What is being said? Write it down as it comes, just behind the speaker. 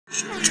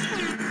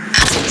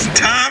It's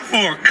time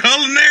for a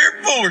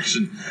culinary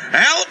portion,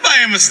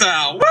 Alabama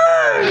style. Woo!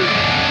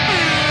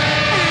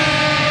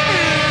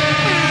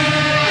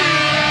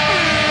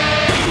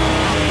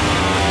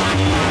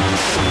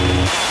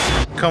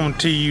 Coming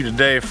to you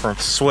today from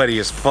sweaty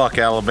as fuck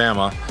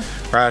Alabama.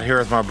 Right here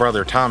with my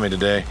brother Tommy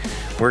today.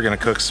 We're gonna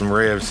cook some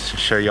ribs,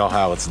 show y'all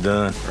how it's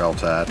done. Real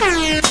tight.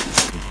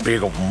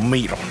 Big old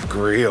meat on the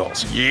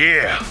grills,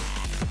 yeah!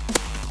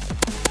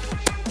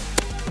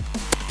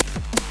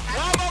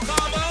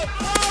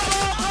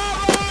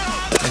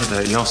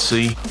 Y'all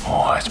see?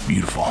 Oh, that's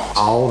beautiful.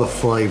 All the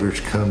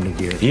flavors come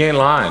together. You ain't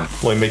lying.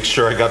 Let me make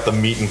sure I got the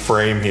meat in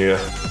frame here.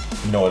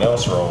 You know what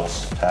else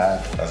rolls?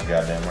 Tight. That's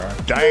goddamn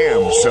right.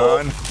 Damn,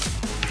 son.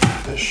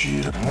 This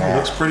shit. Oh,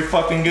 looks pretty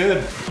fucking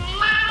good.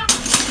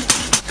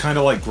 Kind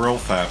of like grill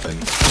fapping.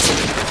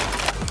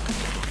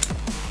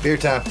 Beer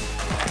time.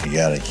 You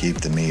gotta keep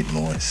the meat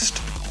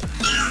moist.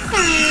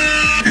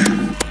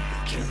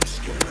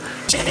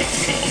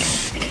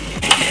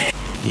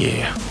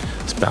 Yeah,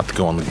 it's about to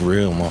go on the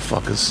grill,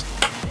 motherfuckers.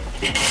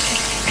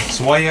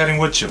 So why are you adding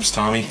wood chips,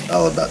 Tommy?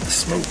 All about the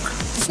smoke.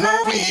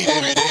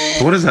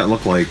 What does that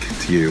look like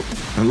to you?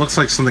 It looks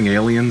like something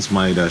aliens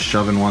might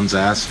shove in one's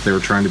ass if they were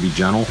trying to be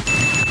gentle.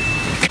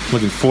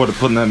 Looking forward to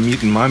putting that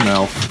meat in my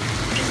mouth.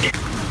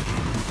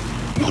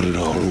 Put it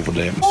all over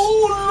them.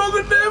 Oh,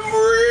 look at them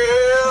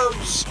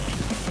ribs!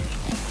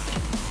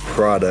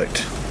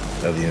 Product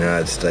of the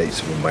United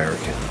States of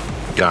America.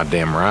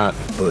 Goddamn right.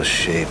 Bush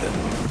shaven.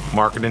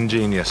 Marketing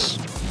genius.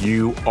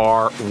 You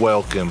are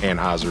welcome,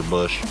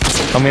 Anheuser-Busch.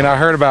 I mean, I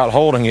heard about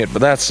holding it, but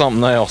that's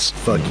something else.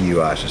 Fuck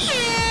you, ISIS.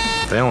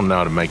 They don't know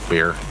how to make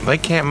beer. They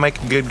can't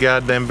make a good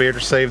goddamn beer to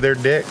save their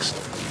dicks.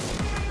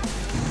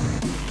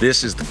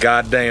 This is the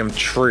goddamn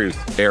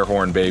truth, air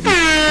horn baby.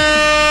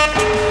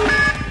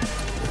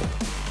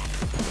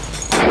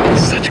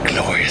 Such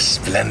glorious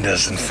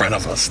splendors in front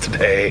of us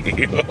today.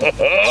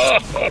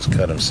 He's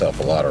cut himself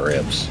a lot of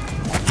ribs.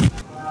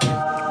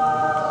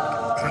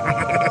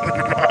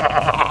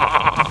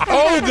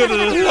 Oh, good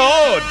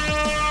Lord!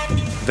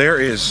 There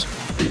is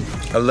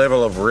a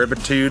level of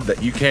ribitude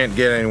that you can't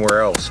get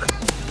anywhere else.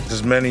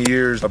 There's many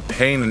years of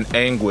pain and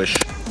anguish,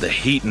 the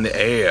heat in the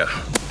air,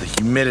 the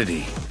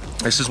humidity.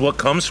 This is what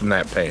comes from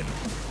that pain.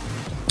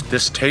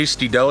 This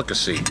tasty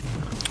delicacy.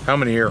 How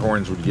many air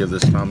horns would you give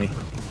this, Tommy?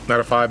 Out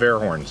of 5 air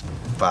horns?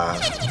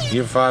 5.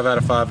 Give 5 out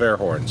of 5 air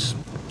horns.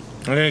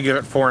 I'm gonna give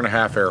it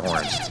 4.5 air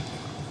horns.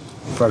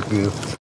 Fuck you.